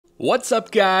What's up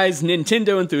guys,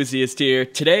 Nintendo Enthusiast here.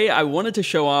 Today I wanted to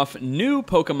show off new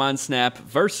Pokemon Snap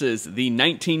versus the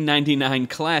 1999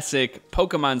 classic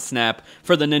Pokemon Snap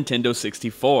for the Nintendo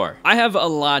 64. I have a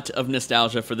lot of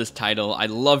nostalgia for this title. I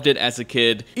loved it as a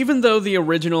kid. Even though the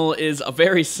original is a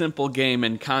very simple game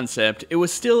and concept, it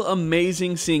was still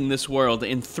amazing seeing this world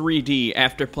in 3D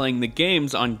after playing the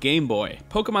games on Game Boy.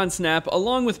 Pokemon Snap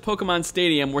along with Pokemon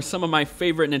Stadium were some of my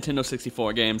favorite Nintendo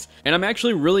 64 games, and I'm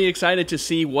actually really excited to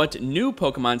see what new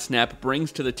Pokemon Snap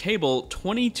brings to the table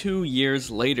 22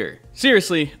 years later.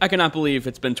 Seriously, I cannot believe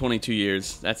it's been 22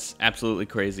 years. That's absolutely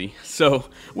crazy. So,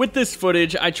 with this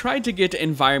footage, I tried to get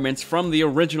environments from the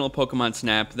original Pokemon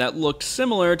Snap that looked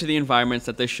similar to the environments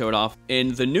that they showed off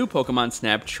in the new Pokemon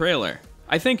Snap trailer.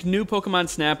 I think new Pokemon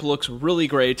Snap looks really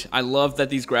great. I love that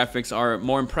these graphics are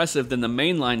more impressive than the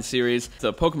mainline series.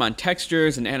 The Pokemon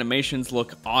textures and animations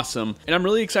look awesome, and I'm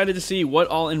really excited to see what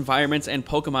all environments and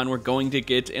Pokemon we're going to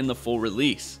get in the full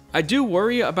release. I do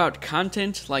worry about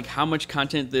content, like how much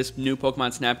content this new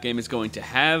Pokemon Snap game is going to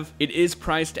have. It is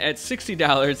priced at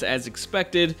 $60 as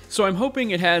expected, so I'm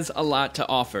hoping it has a lot to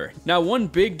offer. Now, one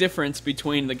big difference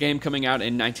between the game coming out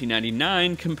in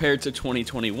 1999 compared to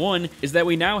 2021 is that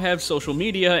we now have social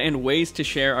media and ways to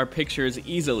share our pictures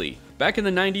easily. Back in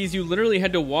the 90s, you literally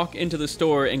had to walk into the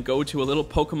store and go to a little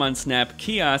Pokemon Snap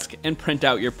kiosk and print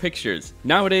out your pictures.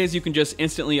 Nowadays, you can just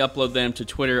instantly upload them to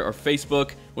Twitter or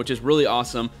Facebook, which is really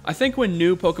awesome. I think when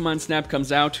new Pokemon Snap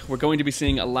comes out, we're going to be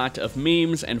seeing a lot of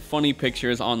memes and funny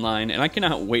pictures online, and I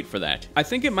cannot wait for that. I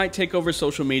think it might take over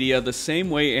social media the same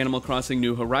way Animal Crossing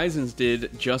New Horizons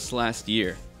did just last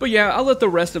year. But yeah, I'll let the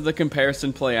rest of the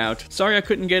comparison play out. Sorry I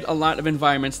couldn't get a lot of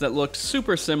environments that looked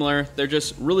super similar. They're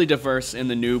just really diverse in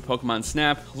the new Pokemon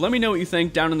Snap. Let me know what you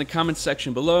think down in the comments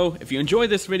section below. If you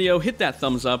enjoyed this video, hit that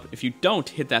thumbs up. If you don't,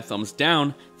 hit that thumbs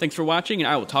down. Thanks for watching, and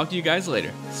I will talk to you guys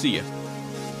later. See ya.